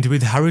out, and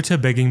with Haruta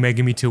begging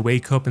Megumi to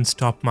wake up and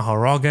stop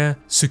Mahoraga,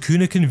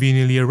 Sukuna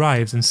conveniently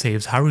arrives and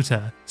saves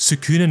Haruta.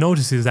 Sukuna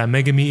notices that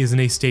Megumi is in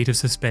a state of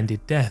suspended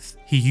death.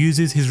 He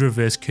uses his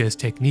reverse curse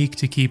technique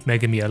to keep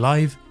Megumi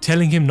alive,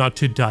 telling him not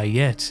to die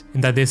yet,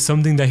 and that there's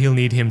something that he'll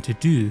need him to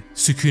do.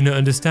 Sukuna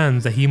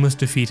understands that he must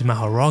defeat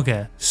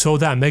Mahoraga, so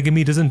that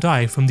Megumi doesn't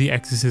die from the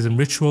exorcism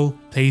ritual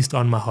placed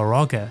on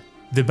Mahoraga.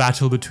 The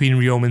battle between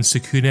Ryomen,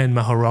 Sukuna and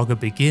Mahoraga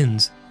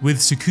begins, with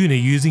Sukuna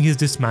using his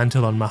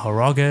dismantle on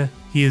Mahoraga.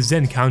 He is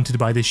then countered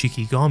by the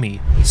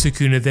Shikigami.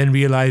 Sukuna then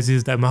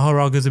realizes that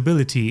Mahoraga's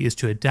ability is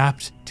to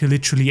adapt to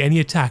literally any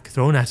attack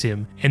thrown at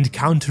him, and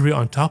counter it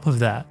on top of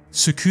that.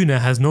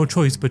 Sukuna has no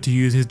choice but to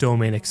use his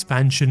domain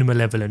expansion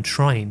Malevolent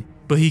Shrine,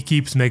 but he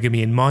keeps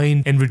Megumi in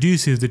mind and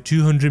reduces the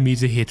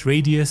 200-meter hit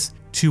radius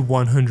to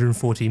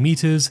 140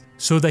 meters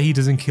so that he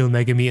doesn't kill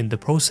Megumi in the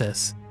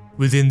process.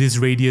 Within this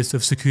radius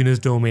of Sukuna's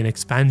domain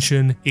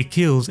expansion, it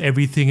kills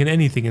everything and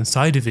anything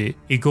inside of it.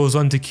 It goes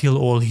on to kill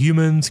all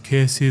humans,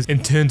 curses,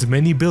 and turns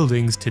many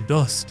buildings to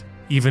dust.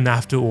 Even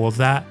after all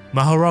that,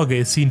 Mahoraga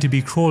is seen to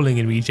be crawling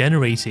and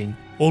regenerating,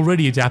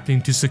 already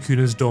adapting to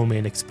Sukuna's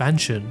domain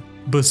expansion.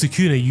 But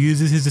Sukuna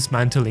uses his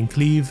dismantling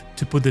cleave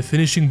to put the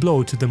finishing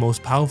blow to the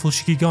most powerful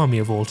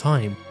Shikigami of all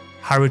time.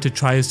 Haruta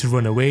tries to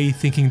run away,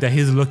 thinking that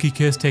his lucky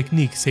curse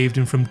technique saved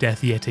him from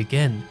death yet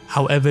again.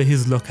 However,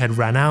 his luck had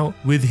ran out,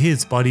 with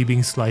his body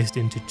being sliced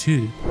into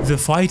two. The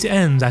fight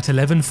ends at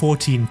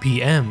 11:14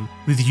 PM,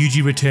 with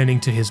Yuji returning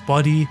to his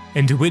body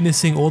and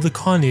witnessing all the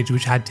carnage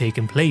which had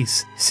taken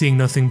place, seeing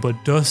nothing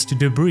but dust,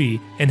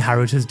 debris, and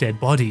Haruta's dead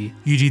body.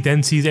 Yuji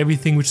then sees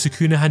everything which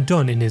Sukuna had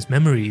done in his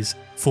memories,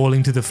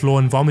 falling to the floor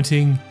and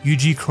vomiting,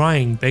 Yuji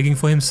crying, begging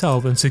for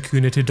himself and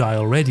Sukuna to die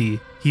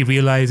already. He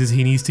realizes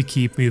he needs to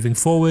keep moving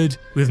forward.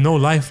 With no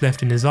life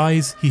left in his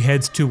eyes, he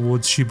heads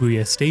towards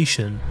Shibuya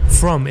Station.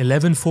 From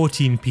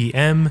 11:14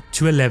 PM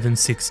to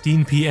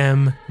 11:16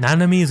 PM,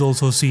 Nanami is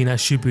also seen at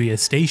Shibuya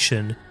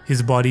Station,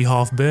 his body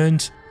half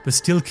burnt, but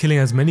still killing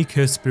as many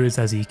cursed spirits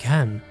as he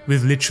can.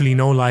 With literally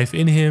no life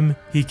in him,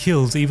 he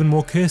kills even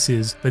more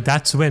curses, but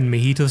that's when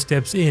Mahito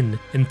steps in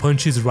and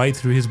punches right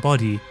through his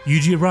body.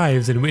 Yuji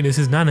arrives and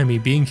witnesses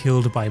Nanami being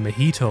killed by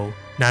Mahito.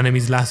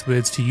 Nanami's last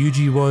words to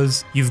Yuji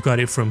was, "You've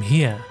got it from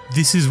here."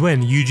 This is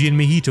when Yuji and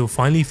Mahito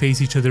finally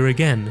face each other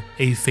again,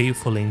 a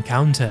fateful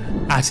encounter.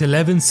 At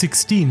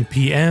 11:16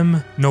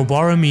 PM,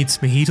 Nobara meets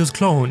Mahito's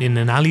clone in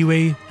an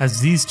alleyway as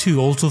these two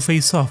also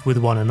face off with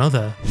one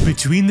another.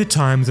 Between the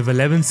times of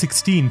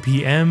 11:16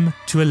 PM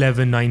to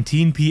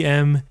 11:19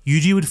 PM,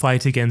 Yuji would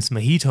fight against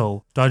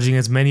Mahito, dodging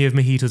as many of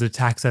Mahito's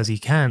attacks as he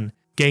can,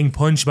 getting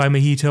punched by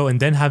Mahito and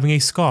then having a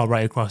scar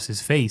right across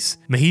his face.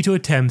 Mahito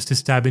attempts to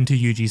stab into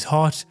Yuji's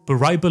heart, but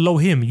right below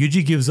him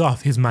Yuji gives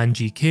off his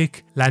manji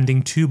kick,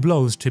 landing 2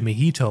 blows to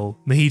Mahito.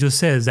 Mahito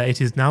says that it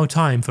is now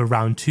time for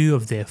round 2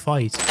 of their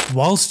fight.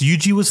 Whilst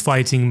Yuji was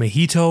fighting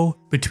Mahito,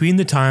 between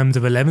the times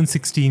of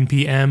 11:16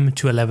 PM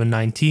to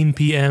 11:19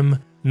 PM,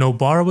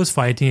 Nobara was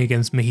fighting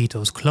against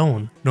Mahito's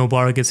clone.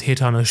 Nobara gets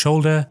hit on her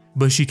shoulder,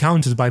 but she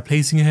counters by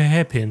placing her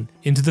hairpin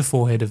into the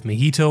forehead of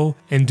Mahito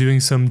and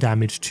doing some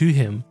damage to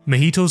him.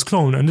 Mahito's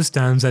clone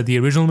understands that the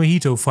original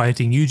Mahito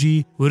fighting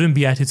Yuji wouldn't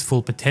be at its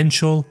full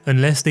potential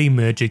unless they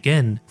merge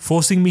again,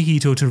 forcing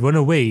Mahito to run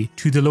away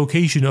to the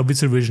location of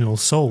its original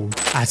soul.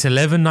 At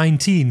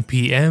 11:19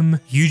 PM,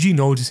 Yuji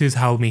notices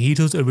how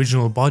Mahito's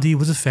original body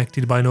was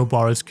affected by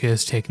Nobara's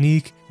curse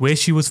technique where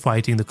she was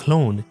fighting the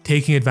clone.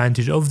 Taking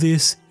advantage of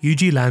this,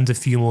 Yuji lands a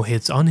few more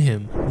hits on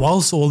him.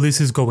 Whilst all this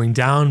is going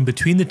down,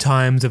 between the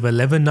times of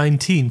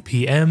 11:19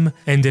 PM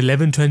and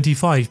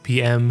 11:25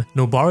 PM,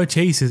 Nobara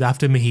chases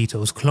after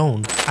Mahito's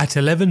clone. At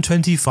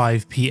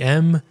 11:25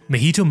 PM,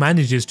 Mahito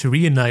manages to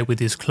reunite with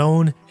his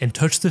clone and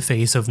touch the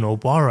face of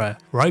Nobara.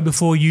 Right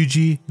before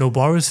Yuji,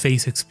 Nobara's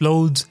face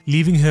explodes,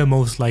 leaving her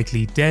most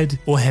likely dead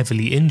or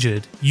heavily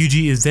injured.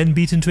 Yuji is then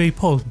beaten to a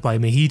pulp by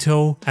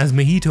Mahito as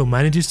Mahito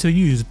manages to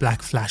use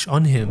Black Flash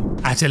on him.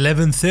 At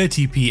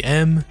 11:30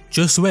 PM,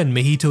 just when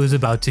Mahito is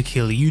about to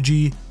kill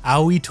Yuji,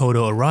 Aoi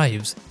Todo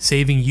arrives,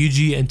 saving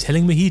Yuji and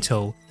telling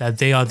Mahito that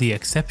they are the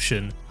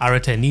exception.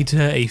 Arata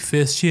Nita, a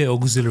first-year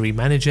auxiliary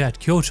manager at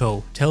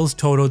Kyoto, tells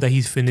Todo that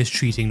he's finished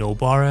treating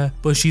Nobara,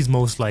 but she's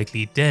most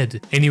likely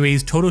dead.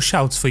 Anyways, Todo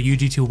shouts for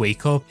Yuji to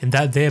wake up and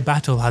that their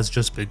battle has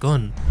just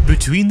begun.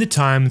 Between the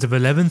times of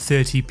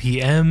 11:30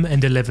 PM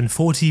and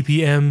 11:40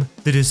 PM,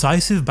 the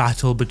decisive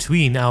battle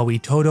between Aoi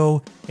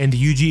Todo and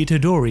Yuji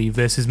Itadori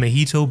versus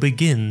Mahito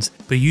begins,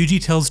 but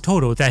Yuji tells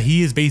Todo that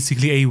he is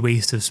basically a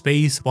waste of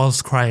space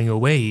whilst crying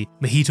away.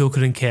 Mahito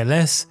couldn't care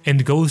less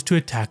and goes to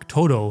attack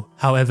Todo.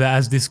 However,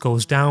 as this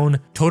goes down,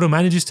 Todo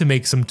manages to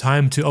make some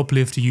time to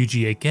uplift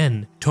Yuji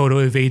again. Todo,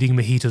 evading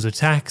Mahito's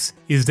attacks,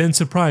 is then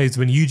surprised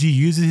when Yuji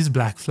uses his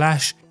Black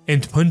Flash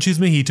and punches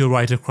Mahito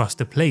right across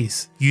the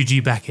place.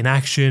 Yuji back in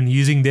action,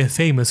 using their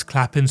famous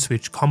clap and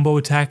switch combo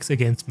attacks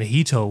against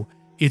Mahito.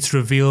 It's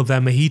revealed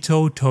that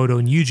Mahito, Todo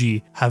and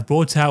Yuji have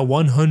brought out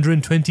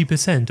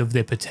 120% of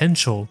their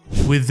potential.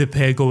 With the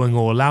pair going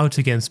all out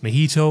against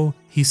Mahito,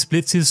 he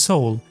splits his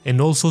soul and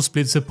also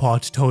splits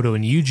apart Todo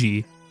and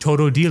Yuji.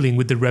 Todo dealing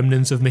with the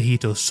remnants of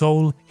Mahito's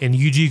soul and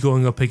Yuji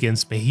going up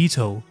against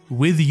Mahito.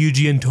 With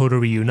Yuji and Todo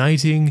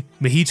reuniting,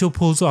 Mahito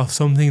pulls off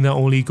something that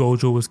only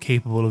Gojo was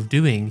capable of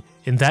doing,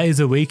 and that is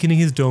awakening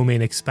his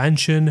domain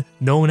expansion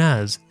known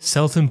as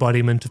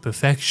Self-Embodiment of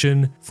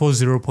Perfection for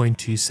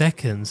 0.2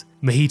 seconds.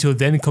 Mahito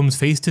then comes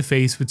face to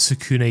face with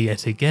Sukuna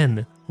yet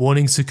again,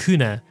 warning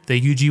Sukuna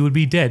that Yuji would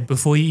be dead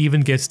before he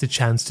even gets the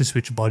chance to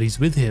switch bodies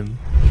with him.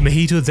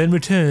 Mahito then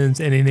returns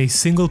and in a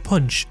single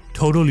punch,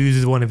 Todo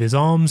loses one of his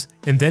arms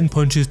and then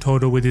punches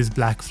Todo with his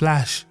Black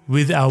Flash.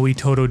 With Aoi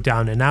Todo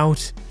down and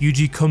out,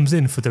 Yuji comes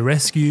in for the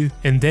rescue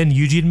and then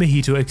Yuji and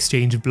Mahito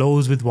exchange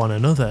blows with one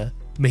another.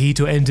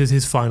 Mahito enters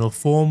his final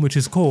form, which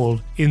is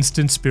called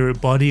Instant Spirit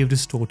Body of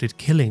Distorted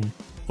Killing.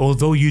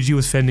 Although Yuji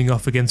was fending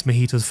off against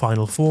Mahito's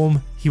final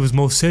form, he was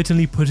most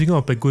certainly putting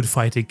up a good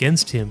fight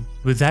against him.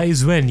 But that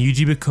is when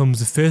Yuji becomes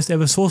the first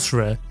ever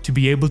sorcerer to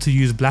be able to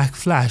use Black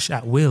Flash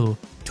at will.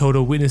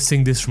 Todo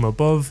witnessing this from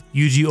above,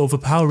 Yuji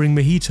overpowering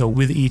Mahito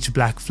with each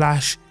Black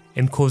Flash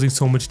and causing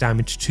so much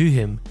damage to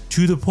him,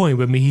 to the point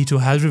where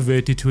Mahito has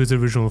reverted to his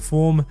original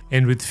form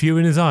and with fear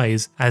in his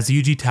eyes as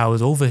Yuji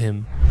towers over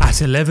him. At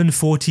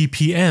 11:40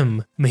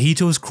 PM,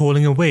 Mahito is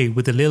crawling away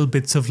with the little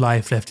bits of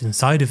life left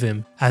inside of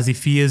him, as he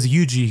fears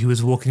Yuji, who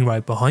is walking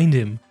right behind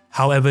him.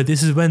 However,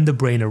 this is when the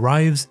brain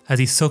arrives as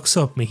he sucks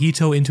up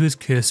Mahito into his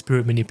cursed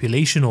spirit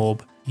manipulation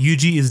orb.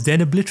 Yuji is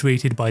then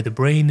obliterated by the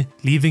brain,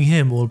 leaving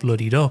him all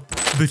bloodied up.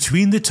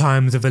 Between the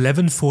times of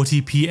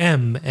 11:40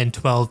 PM and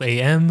 12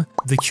 AM,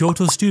 the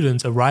Kyoto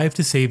students arrive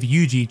to save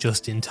Yuji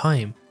just in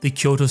time. The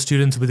Kyoto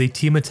students with a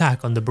team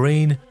attack on the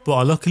brain, but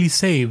are luckily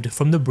saved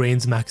from the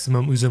brain's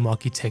maximum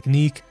Uzumaki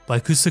technique by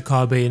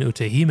Kusakabe and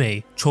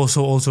Utahime.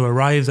 Choso also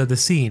arrives at the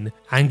scene,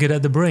 angered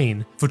at the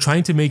brain for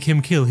trying to make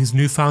him kill his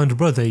newfound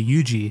brother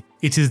Yuji.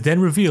 It is then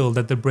revealed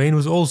that the brain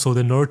was also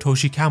the Naruto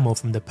Shikamo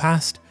from the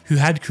past, who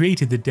had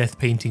created the death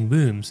painting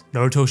booms.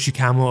 Naruto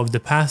Shikamo of the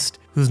past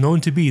who's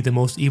known to be the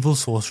most evil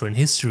sorcerer in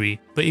history,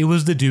 but it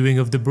was the doing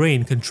of the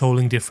brain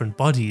controlling different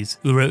bodies.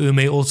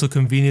 Uraume also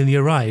conveniently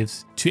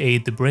arrives to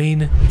aid the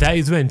brain. That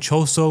is when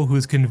Choso, who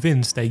is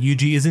convinced that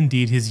Yuji is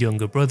indeed his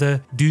younger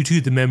brother due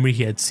to the memory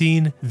he had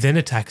seen, then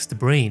attacks the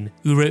brain.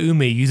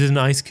 Uraume uses an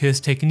ice curse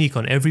technique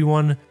on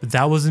everyone, but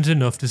that wasn't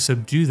enough to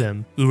subdue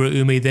them.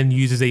 Uraume then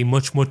uses a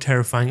much more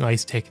terrifying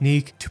ice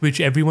technique to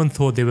which everyone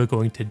thought they were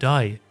going to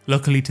die.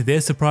 Luckily to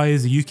their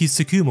surprise, Yuki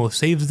Tsukumo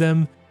saves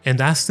them and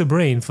asks the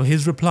brain for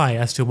his reply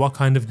as to what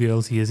kind of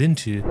girls he is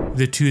into.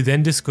 The two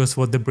then discuss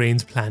what the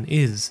brain's plan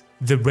is.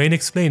 The brain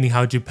explaining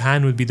how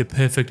Japan would be the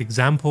perfect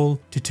example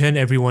to turn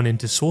everyone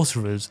into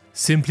sorcerers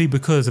simply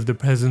because of the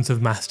presence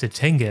of Master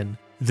Tengen.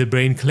 The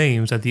brain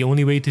claims that the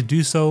only way to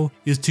do so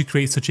is to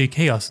create such a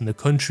chaos in the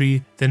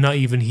country that not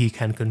even he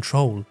can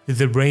control.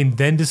 The brain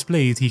then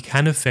displays he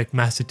can affect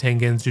Master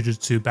Tengen's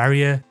Jujutsu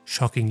barrier,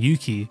 shocking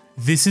Yuki.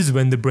 This is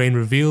when the brain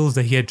reveals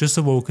that he had just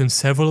awoken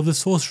several of the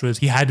sorcerers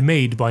he had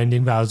made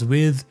binding vows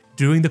with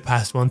during the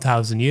past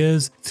 1000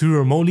 years through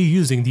remotely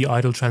using the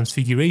idol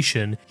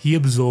transfiguration he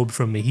absorbed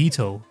from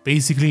Mahito,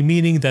 basically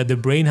meaning that the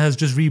brain has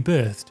just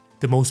rebirthed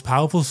the most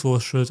powerful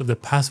sorcerers of the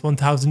past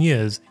 1000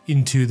 years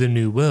into the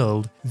new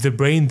world. The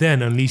brain then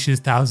unleashes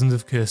thousands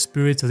of cursed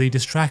spirits as a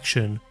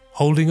distraction,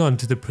 holding on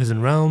to the prison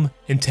realm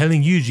and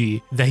telling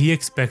Yuji that he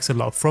expects a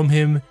lot from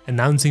him,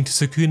 announcing to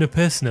Sukuna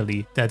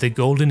personally that the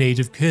golden age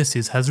of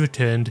curses has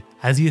returned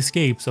as he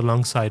escapes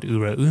alongside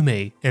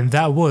Uraume. And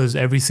that was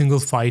every single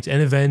fight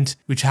and event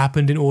which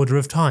happened in order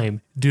of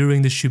time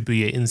during the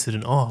Shibuya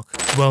Incident Arc.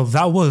 Well,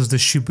 that was the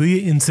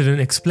Shibuya Incident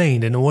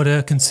explained in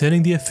order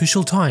concerning the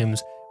official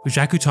times which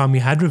Akutami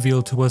had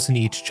revealed to us in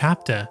each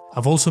chapter.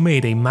 I've also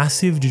made a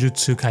massive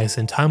Jujutsu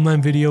Kaisen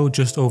timeline video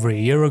just over a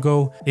year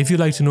ago. If you'd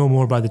like to know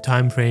more about the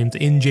time frames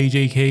in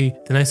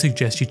JJK, then I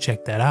suggest you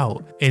check that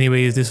out.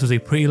 Anyways, this was a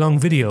pretty long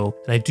video,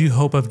 and I do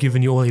hope I've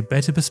given you all a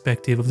better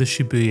perspective of the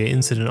Shibuya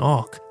Incident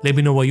Arc. Let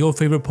me know what your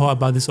favorite part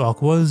about this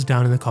arc was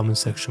down in the comment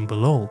section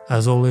below.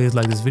 As always,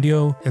 like this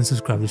video and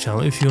subscribe to the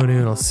channel if you're new,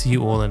 and I'll see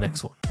you all in the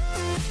next one.